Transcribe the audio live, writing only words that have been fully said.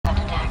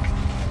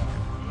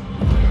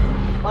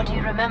What do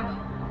you remember?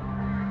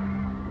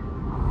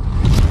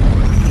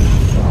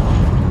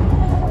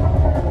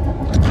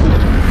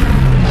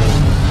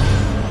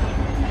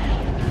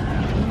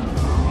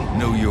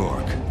 New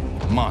York,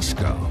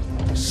 Moscow,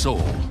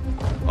 Seoul.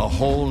 A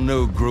whole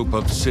new group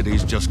of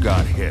cities just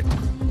got hit.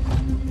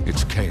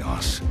 It's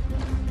chaos.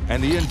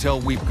 And the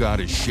intel we've got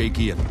is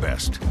shaky at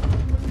best.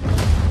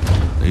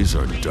 These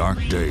are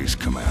dark days,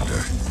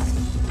 Commander.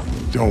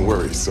 Don't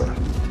worry, sir.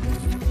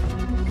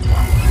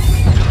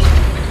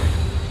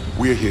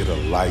 We're here to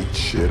light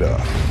shit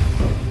up.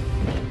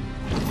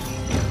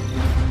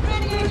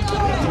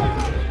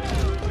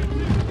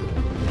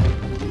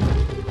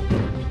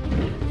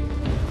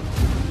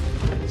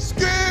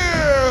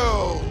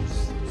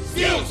 Skills!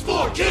 Skills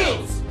for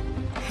kills!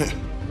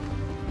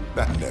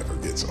 That never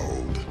gets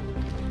old.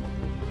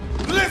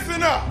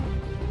 Listen up!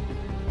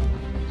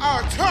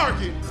 Our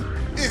target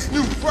is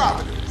New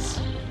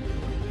Providence.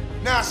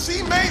 Now,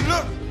 she may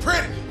look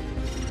pretty,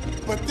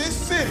 but this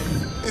city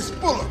is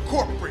full of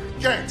corporate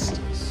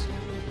gangsters,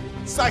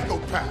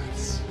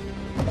 psychopaths,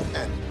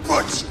 and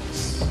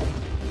butchers.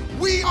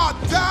 We are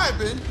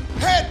diving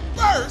head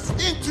first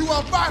into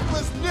a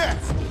viper's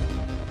nest.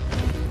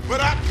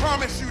 But I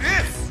promise you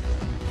this,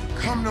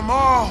 come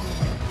tomorrow,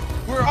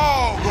 we're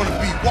all gonna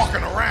be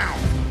walking around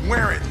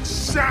wearing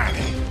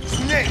shiny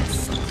snake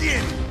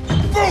skin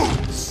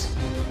boots.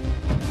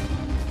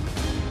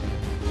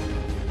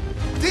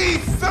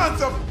 These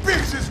sons of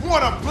bitches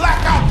wanna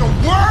black out the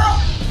world?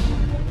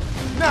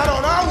 Not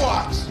on our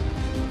watch.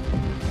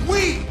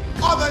 We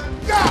are the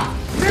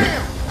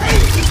goddamn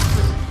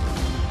agency!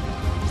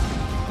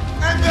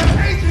 And the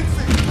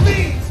agency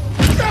needs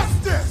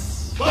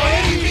justice! By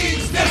any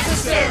means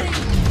necessary!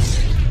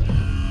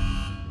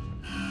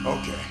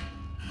 Okay.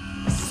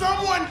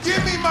 Someone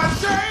give me my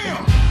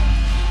jam!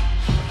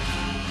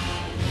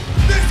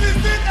 This is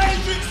it,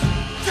 agents!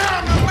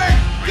 Time to make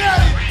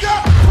Daddy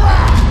Duck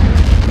cry!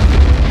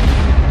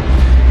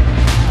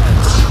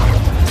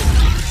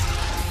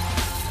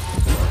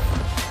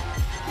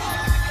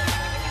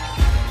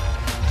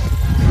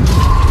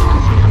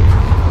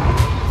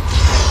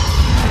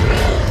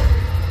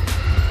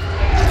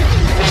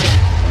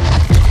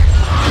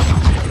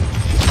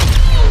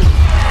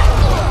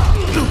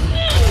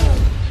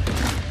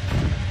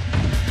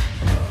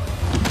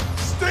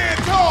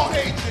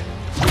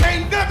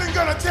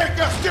 Take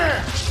us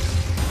down!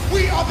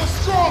 We are the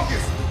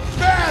strongest,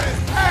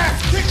 baddest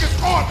ass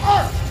kickers on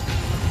Earth!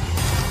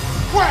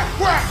 Quack,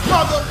 quack,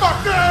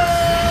 motherfucker!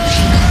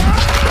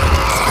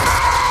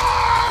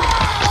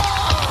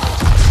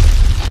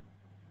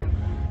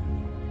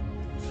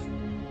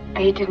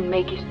 They didn't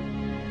make it.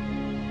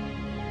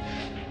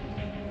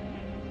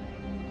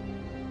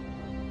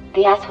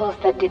 The assholes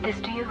that did this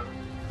to you,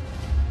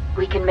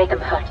 we can make them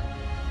hurt.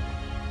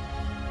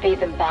 Pay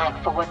them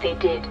back for what they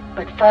did,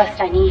 but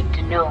first I need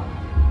to know.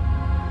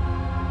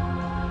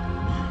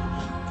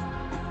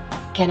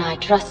 Can I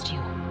trust you?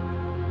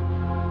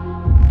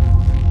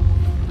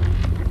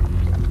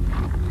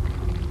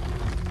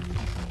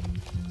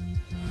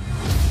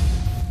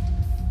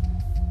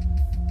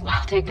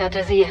 I'll take that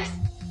as a yes.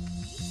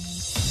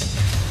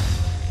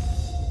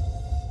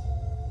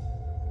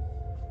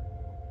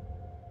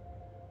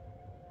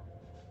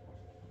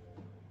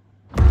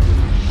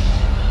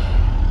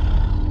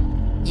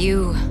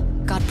 You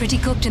got pretty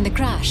cooked in the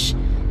crash,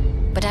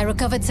 but I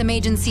recovered some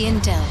agency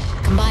intel,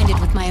 combined it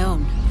with my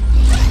own.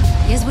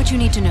 Here's what you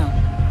need to know.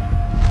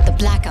 The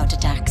blackout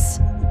attacks.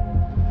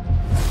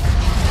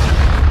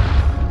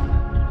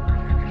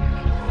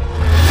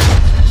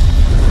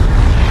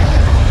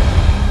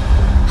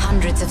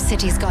 Hundreds of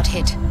cities got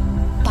hit.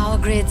 Power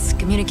grids,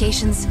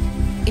 communications,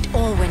 it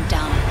all went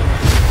down.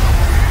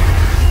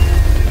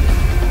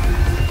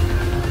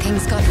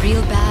 Things got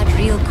real bad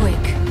real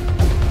quick.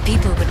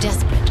 People were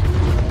desperate.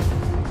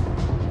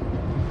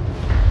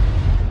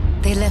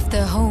 They left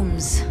their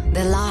homes,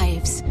 their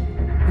lives.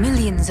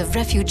 Millions of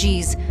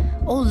refugees,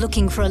 all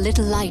looking for a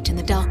little light in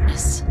the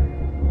darkness.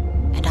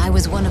 And I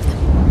was one of them.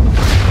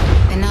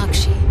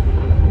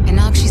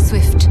 Enakshi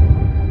Swift.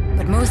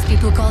 But most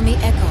people call me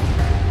Echo.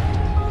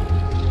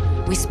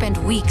 We spent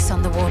weeks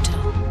on the water,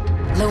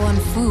 low on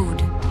food,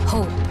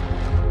 hope.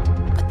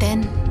 But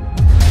then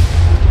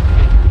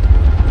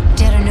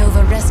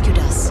TerraNova rescued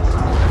us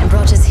and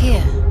brought us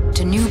here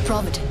to New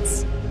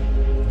Providence,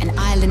 an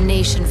island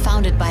nation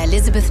founded by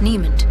Elizabeth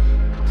Niemand,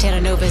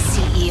 TerraNova's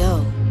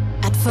CEO.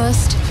 At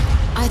first,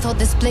 I thought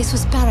this place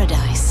was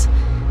paradise.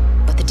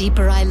 But the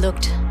deeper I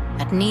looked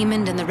at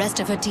Niemand and the rest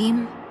of her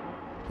team,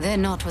 they're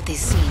not what they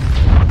seem.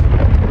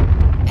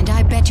 And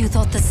I bet you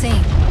thought the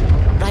same,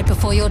 right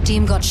before your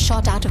team got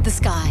shot out of the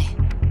sky.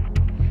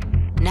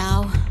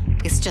 Now,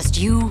 it's just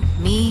you,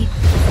 me,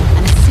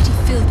 and a city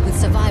filled with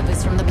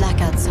survivors from the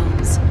blackout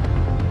zones.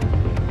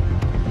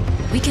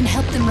 We can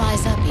help them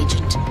rise up,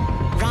 Agent.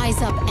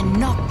 Rise up and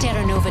knock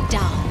TerraNova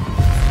down.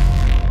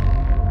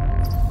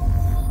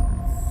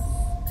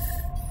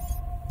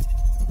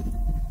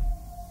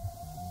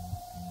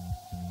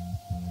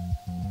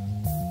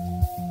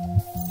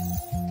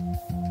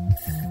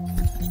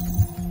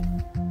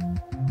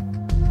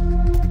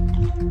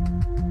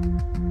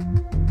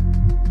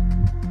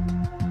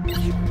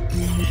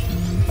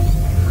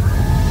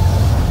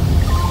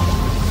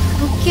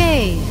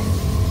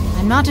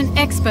 not an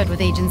expert with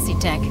agency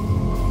tech.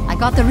 I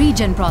got the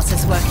regen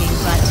process working,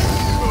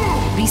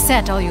 but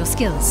reset all your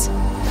skills.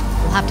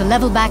 You'll have to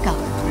level back up.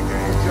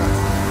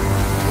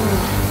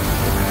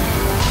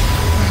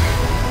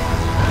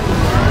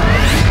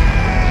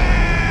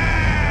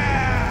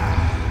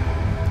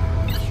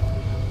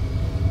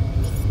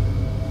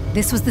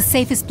 This was the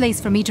safest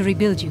place for me to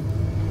rebuild you.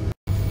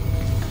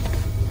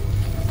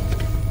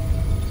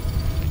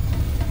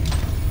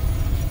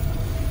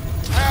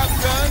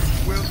 Have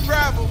done, we'll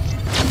travel.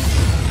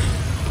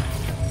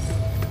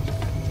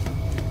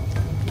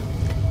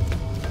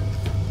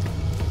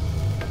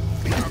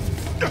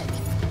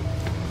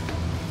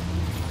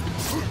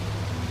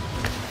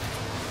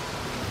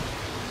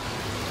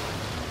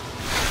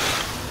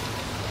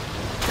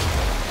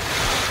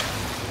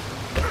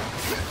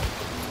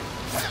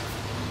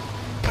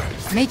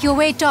 Make your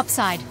way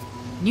topside.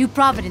 New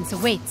Providence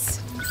awaits.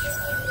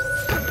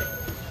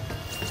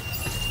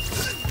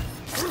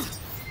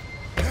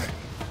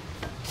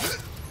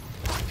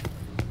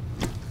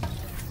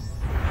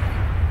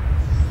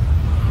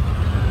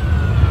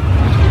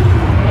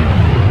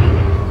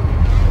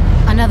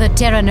 Another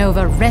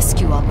TerraNova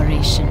rescue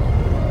operation.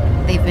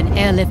 They've been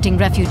airlifting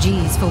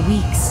refugees for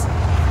weeks.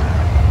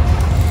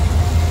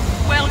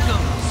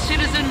 Welcome,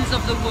 citizens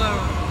of the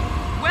world.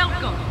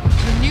 Welcome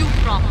to New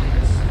Providence.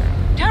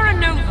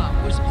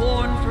 TerraNova was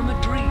born from a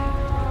dream,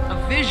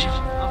 a vision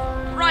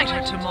of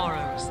brighter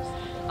tomorrows,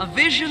 a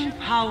vision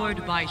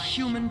powered by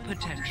human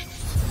potential.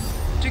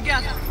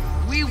 Together,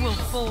 we will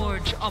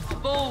forge a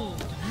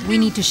bold... We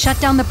need to shut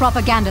down the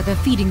propaganda they're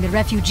feeding the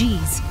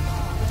refugees,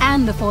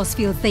 and the force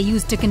fields they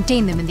use to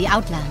contain them in the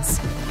outlands.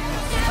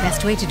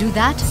 Best way to do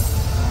that?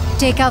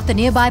 Take out the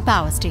nearby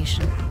power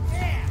station.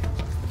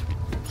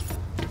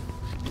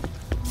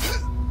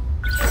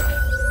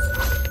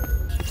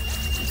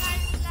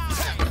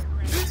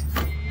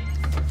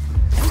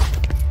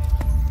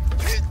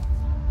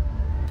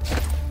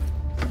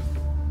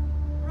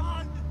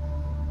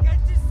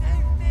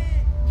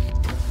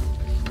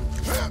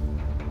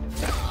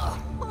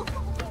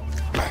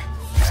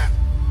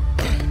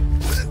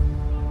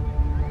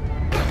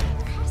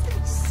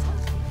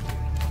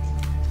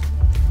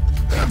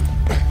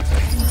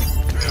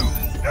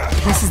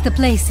 This is the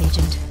place,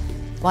 Agent.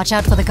 Watch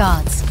out for the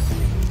guards.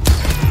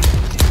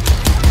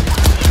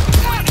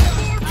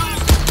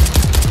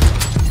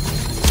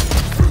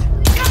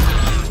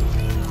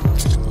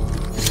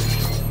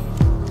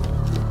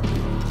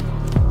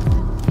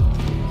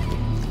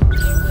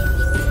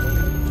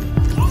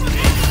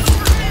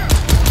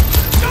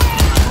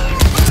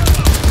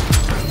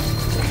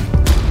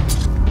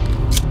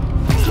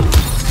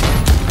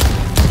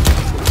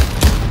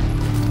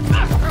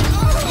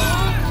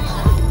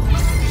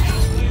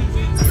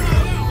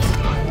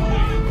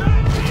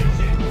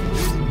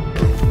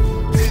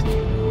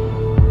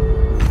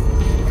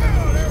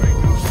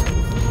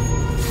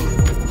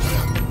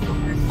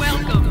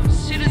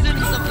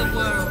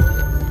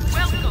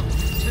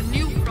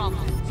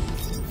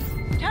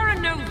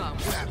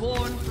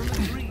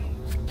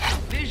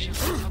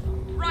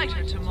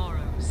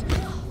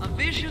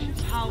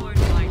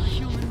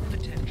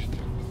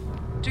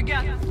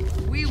 Together,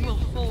 we will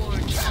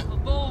forge a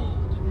bold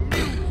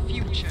new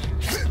future.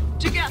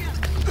 Together,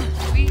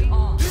 we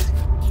are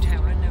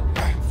TerraNova.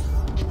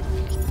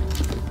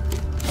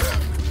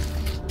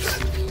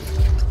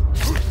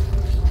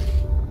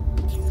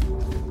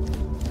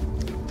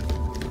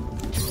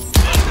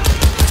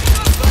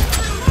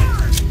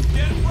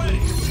 Get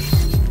ready!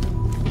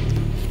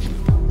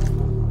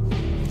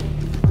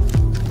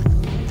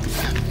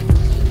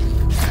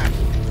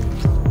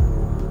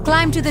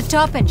 Climb to the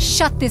top and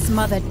shut this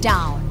mother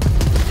down.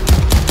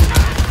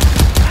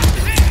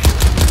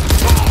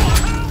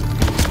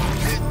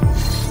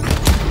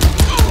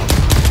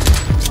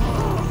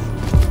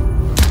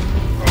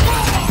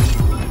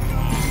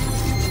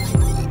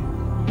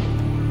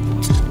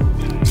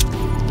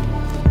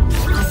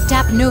 I've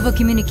tapped Nova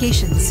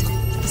Communications,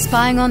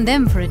 spying on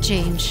them for a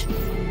change.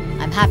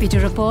 I'm happy to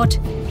report,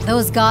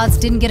 those guards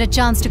didn't get a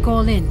chance to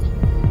call in.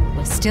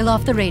 We're still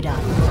off the radar.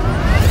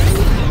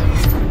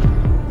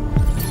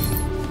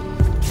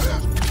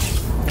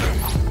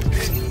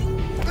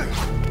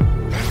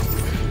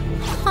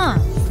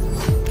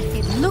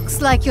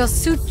 Looks like your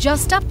suit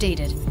just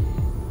updated.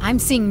 I'm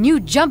seeing new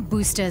jump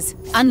boosters,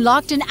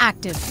 unlocked and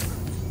active.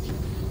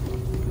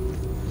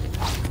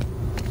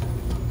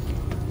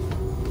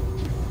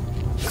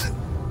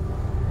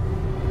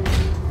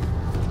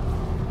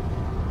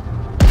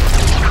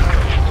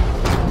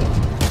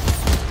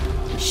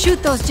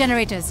 Shoot those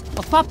generators,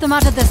 or pop them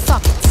out of their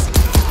sockets.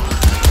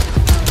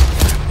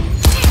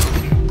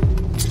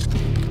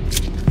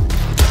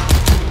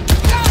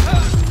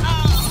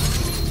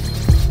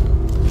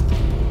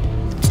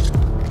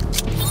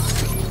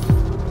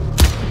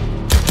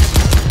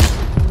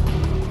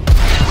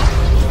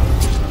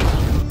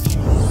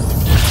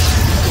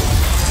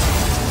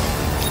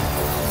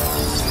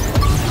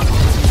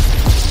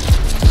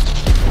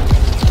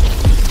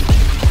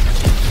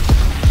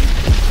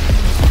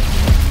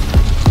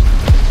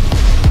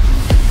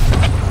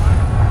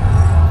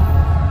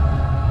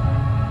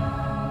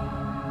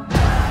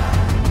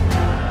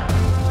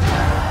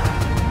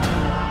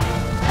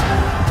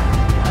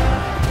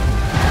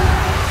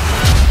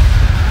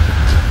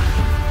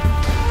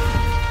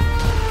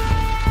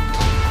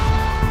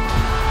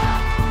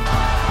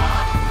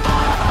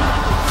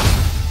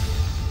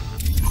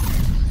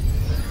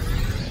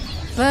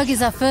 Berg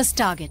is our first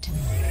target.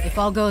 If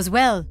all goes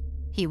well,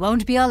 he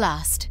won't be our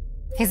last.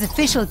 His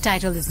official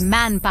title is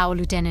Manpower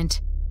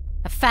Lieutenant,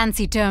 a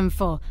fancy term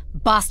for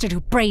bastard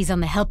who preys on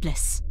the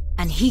helpless.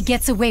 And he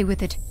gets away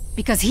with it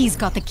because he's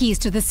got the keys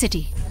to the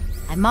city.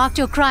 I marked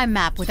your crime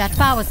map with that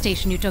power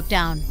station you took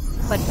down,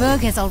 but Berg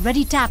has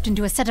already tapped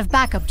into a set of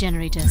backup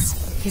generators.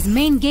 His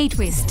main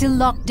gateway is still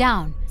locked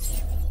down.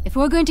 If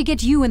we're going to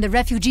get you and the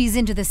refugees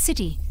into the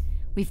city,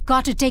 we've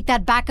got to take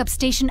that backup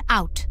station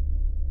out.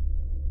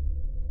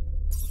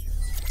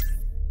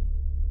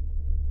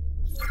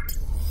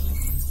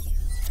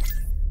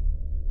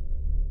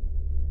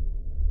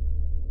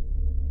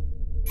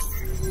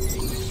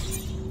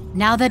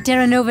 Now that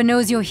TerraNova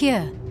knows you're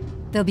here,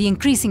 they'll be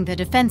increasing their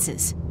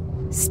defenses.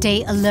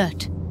 Stay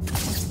alert.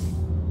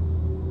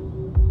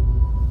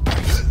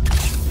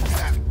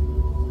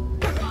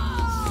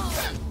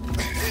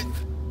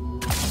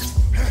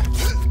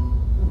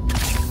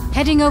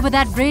 Heading over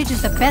that bridge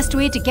is the best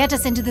way to get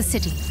us into the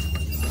city.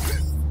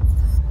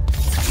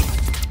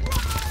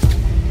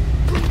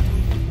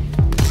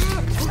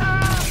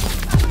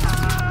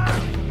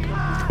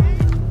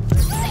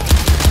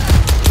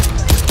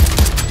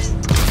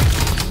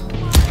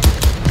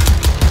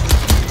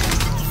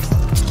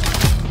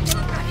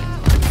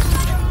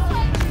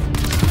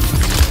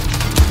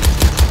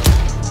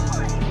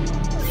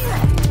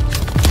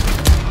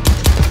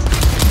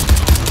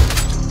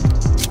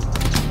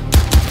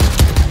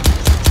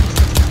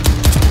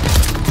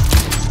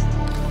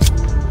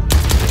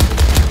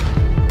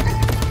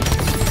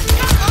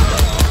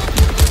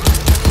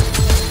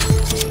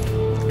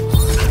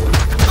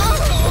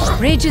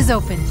 Bridge is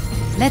open.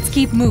 Let's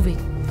keep moving.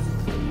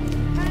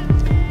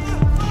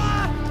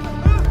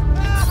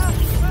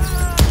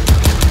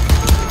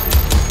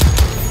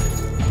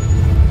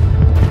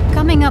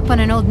 Coming up on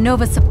an old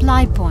Nova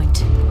supply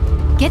point.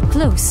 Get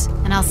close,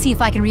 and I'll see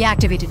if I can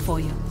reactivate it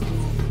for you.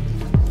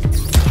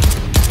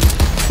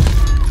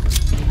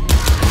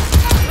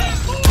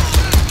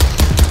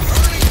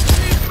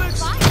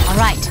 All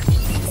right,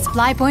 the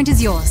supply point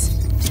is yours.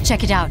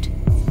 Check it out.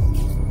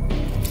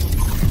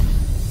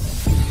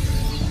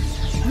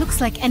 Looks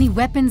like any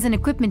weapons and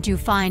equipment you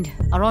find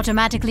are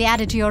automatically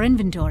added to your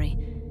inventory.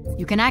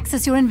 You can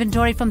access your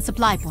inventory from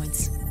supply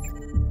points.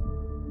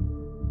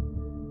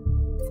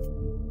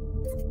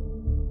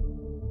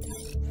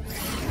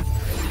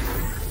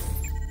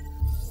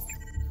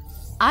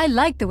 I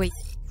like the way...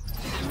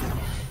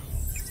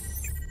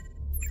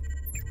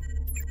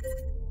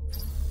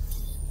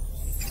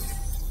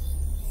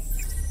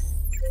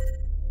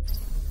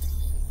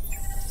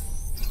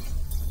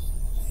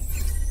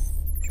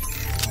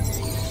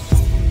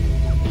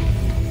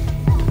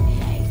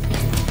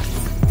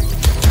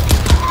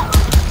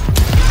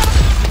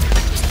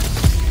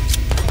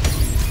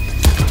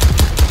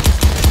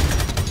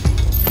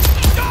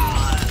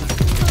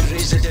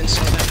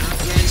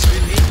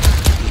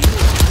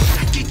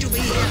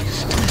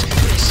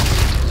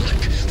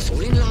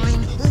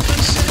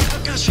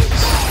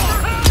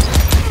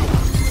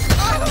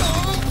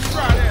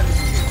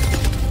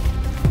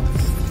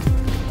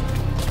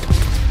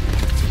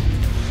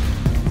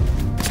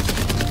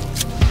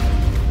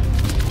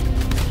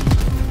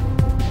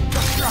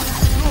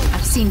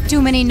 Seen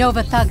too many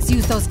Nova thugs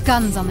use those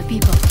guns on the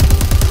people.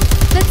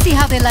 Let's see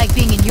how they like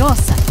being in your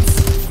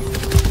sights.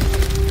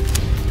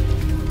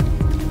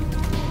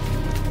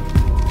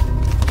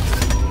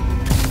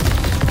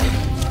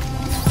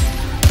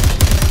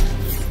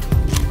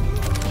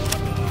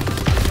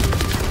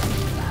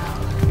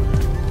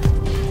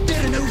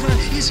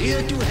 TerraNova is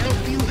here to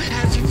help you.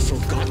 Have you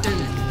forgotten?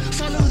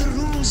 Follow the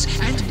rules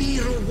and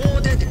be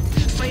rewarded.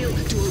 Fail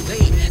to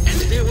obey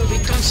and there will be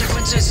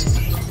consequences.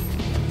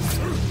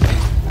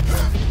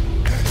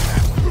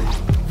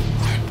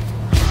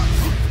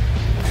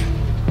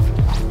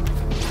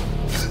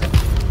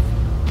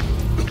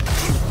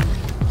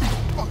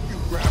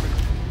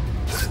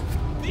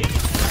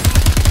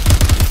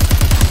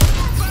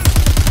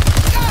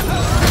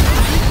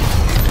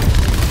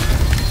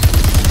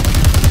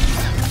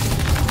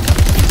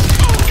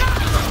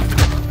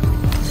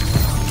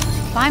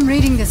 If I'm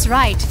reading this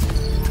right,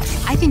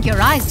 I think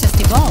your eyes just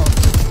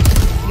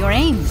evolved. Your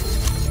aim.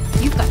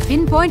 You've got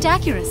pinpoint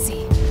accuracy.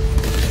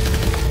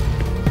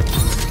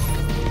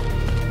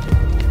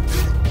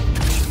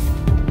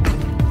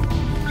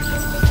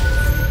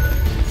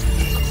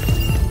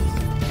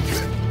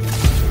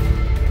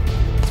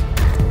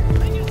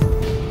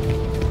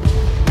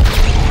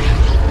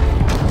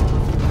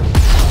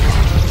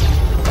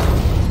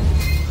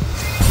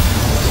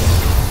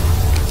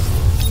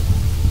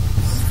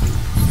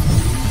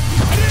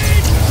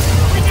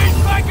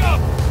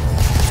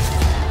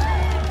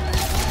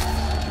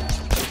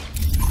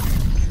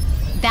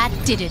 That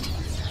did it.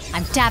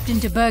 I'm tapped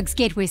into Berg's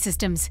gateway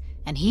systems,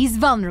 and he's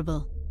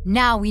vulnerable.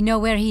 Now we know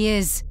where he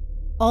is.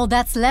 All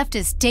that's left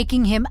is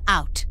taking him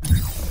out.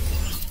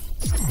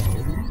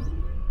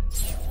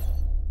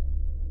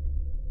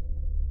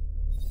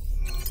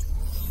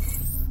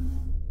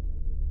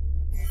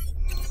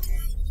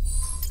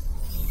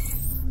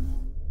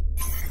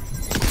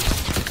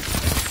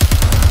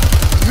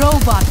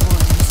 robot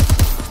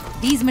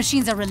wardens. These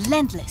machines are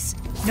relentless.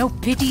 No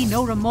pity,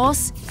 no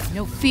remorse,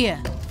 no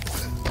fear.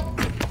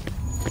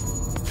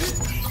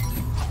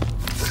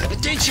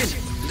 Attention!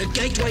 The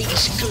gateway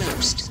is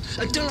closed.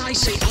 Until I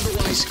say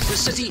otherwise, the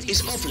city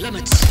is off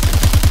limits.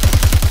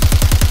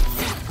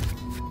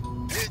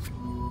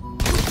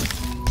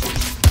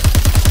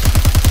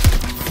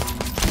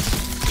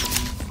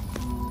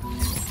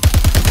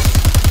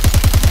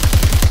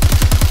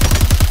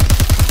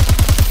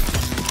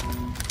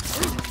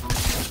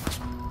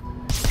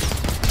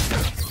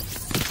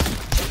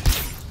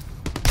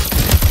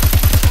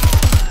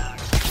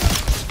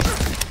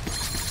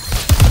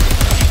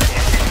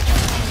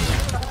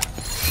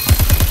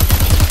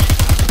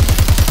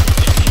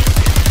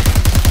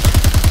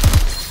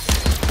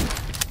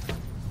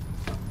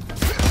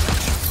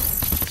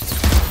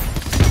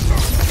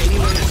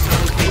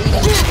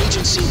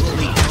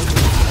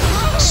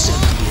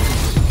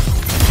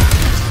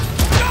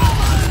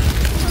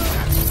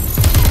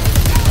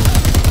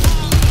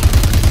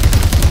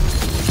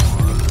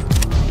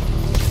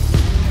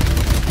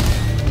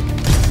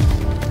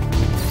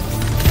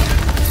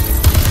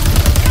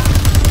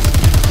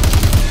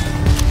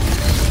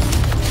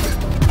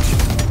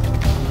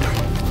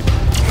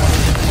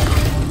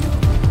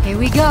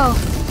 Go.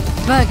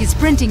 Berg is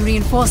printing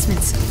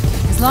reinforcements.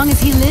 As long as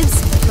he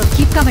lives, we'll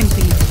keep coming for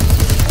you.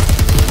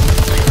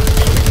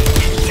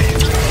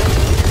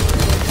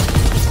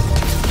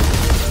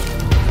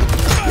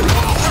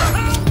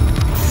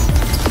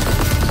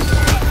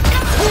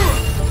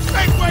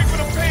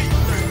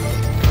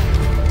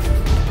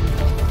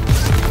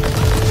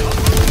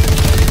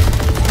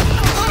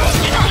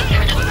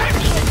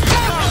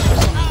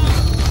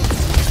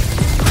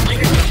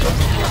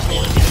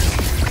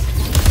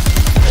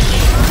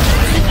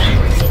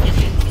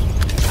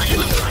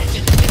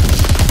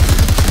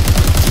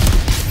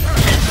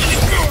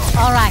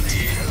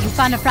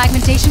 Found a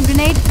fragmentation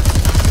grenade?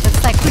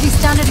 Looks like pretty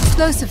standard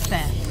explosive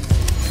fare.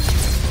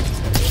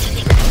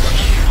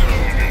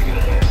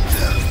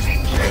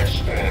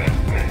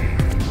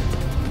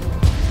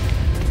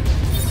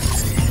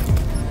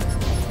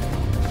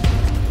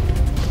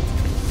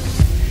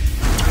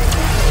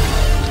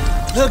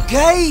 The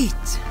gate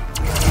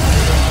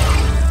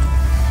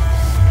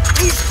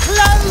is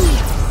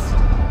closed!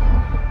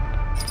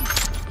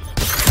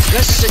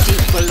 The city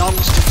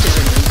belongs to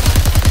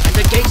TerraNova, and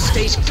the gate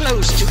stays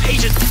closed to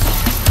Agent.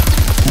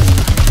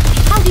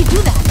 How'd he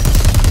do that?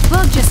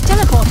 Berg just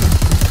teleported.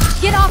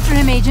 Get after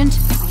him, Agent.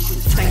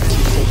 Thank you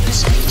for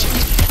this, Agent.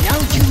 Now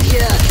you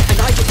here, and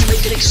I get to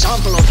make an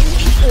example of you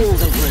in all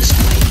the worst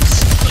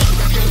ways.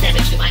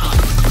 Damage to my arm.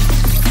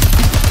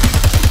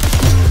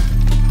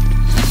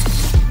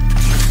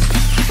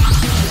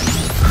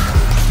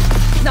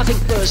 Nothing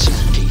personal,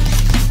 Keith.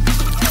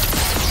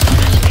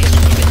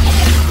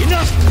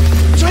 Enough!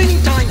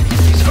 Training time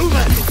is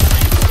over!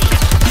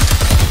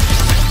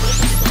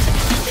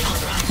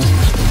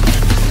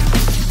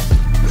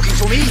 Looking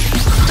for me?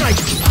 Try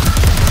to keep up.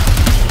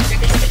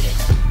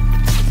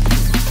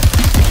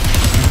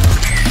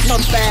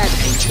 Not bad,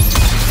 Agent,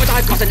 but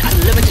I've got an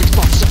unlimited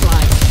box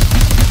supply.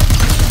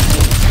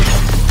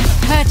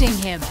 Hurting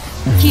him.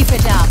 Keep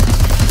it up.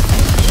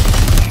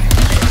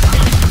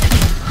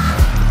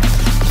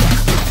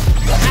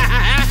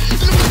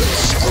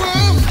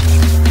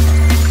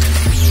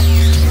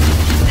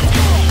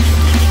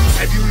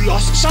 Have you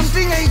lost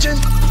something, Agent?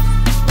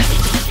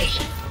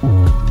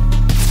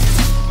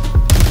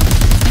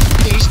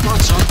 These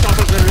bots are top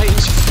of the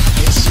range.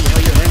 Let's see how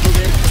you handle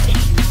them.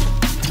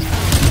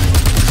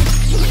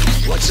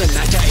 What's the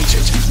matter,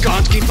 Agent?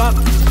 Can't keep up?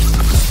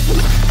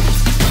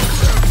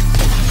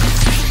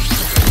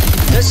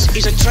 This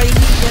is a trainee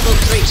level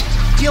crate.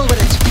 Deal with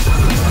it.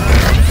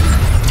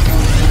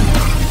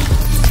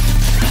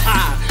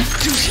 Ah,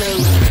 too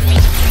slow.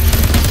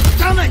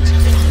 Damn it!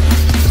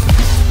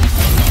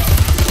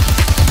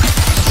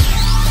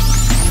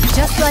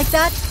 Just like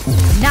that,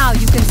 now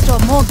you can store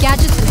more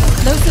gadgets with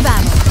explosive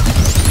ammo.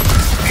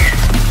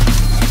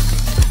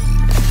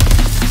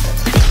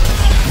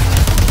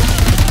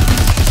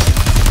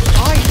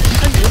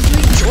 I'm going to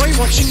enjoy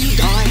watching you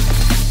die.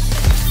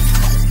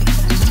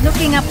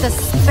 Looking up the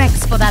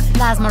specs for that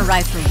plasma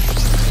rifle.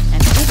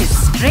 And it is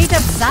straight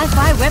up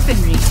sci-fi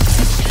weaponry.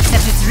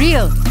 Except it's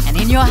real and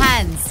in your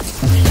hands.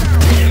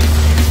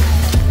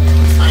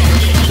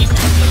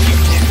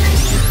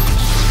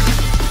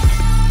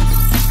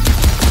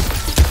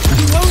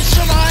 You won't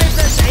survive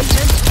this,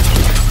 Agent.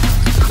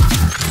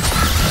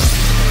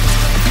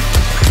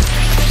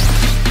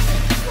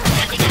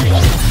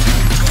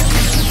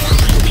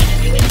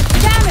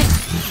 Damn it!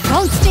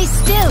 Don't stay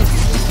still!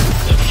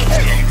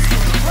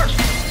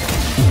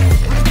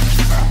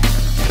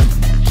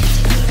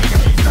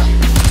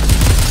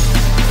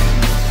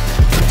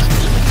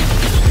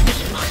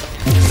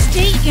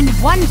 Stay in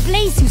one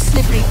place, you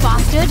slippery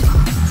bastard!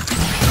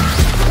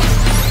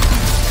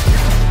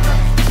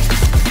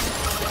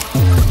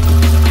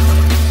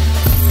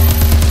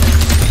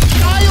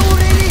 Die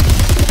already!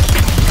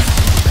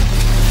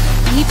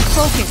 Keep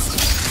focused.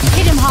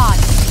 Hit him hard.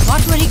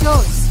 Watch where he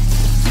goes.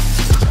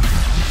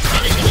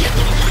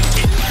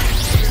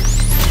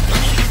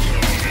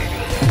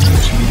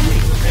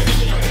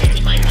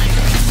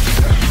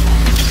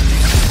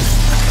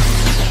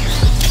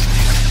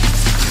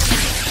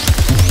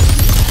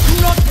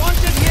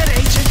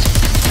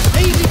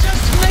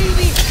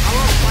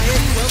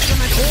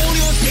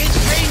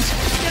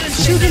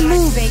 Shoot and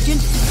move,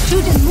 Agent.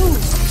 Shoot and move.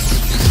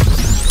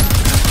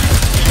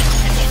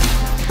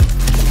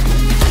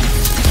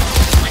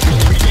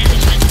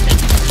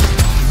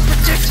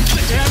 Protect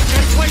the damn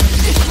gateway!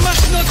 It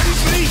must not be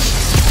breached!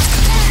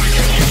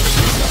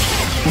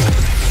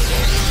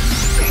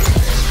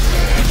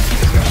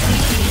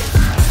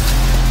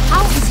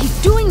 How is he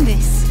doing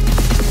this?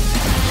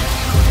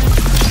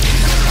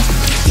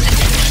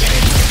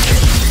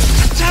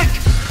 Attack!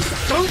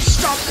 Don't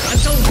stop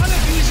until one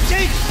of you is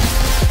dead!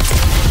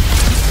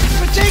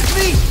 Protect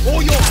me,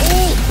 or you're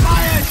all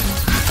fired!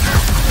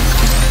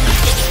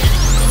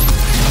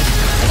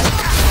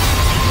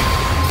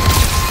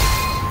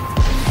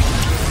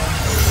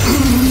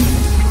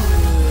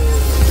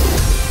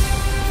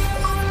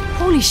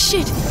 Holy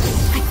shit!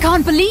 I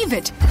can't believe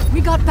it!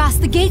 We got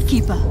past the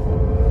gatekeeper.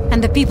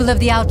 And the people of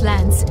the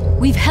Outlands.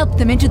 We've helped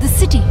them into the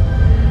city.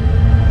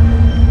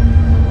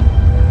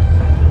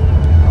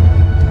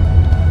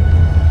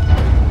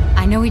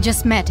 I know we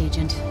just met,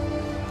 Agent.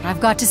 But I've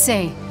got to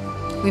say,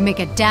 we make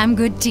a damn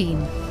good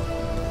team.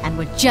 And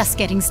we're just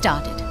getting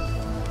started.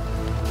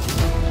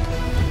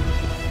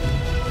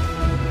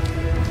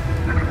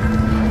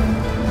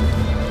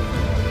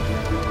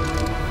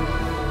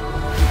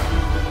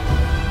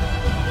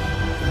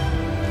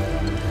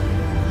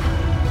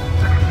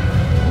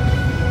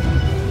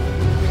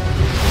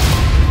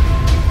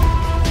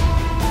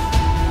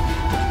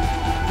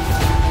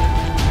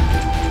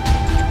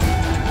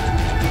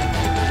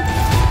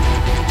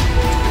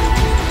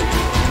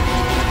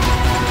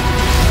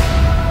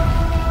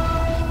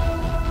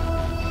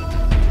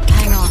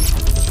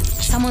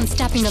 Someone's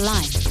tapping the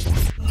line.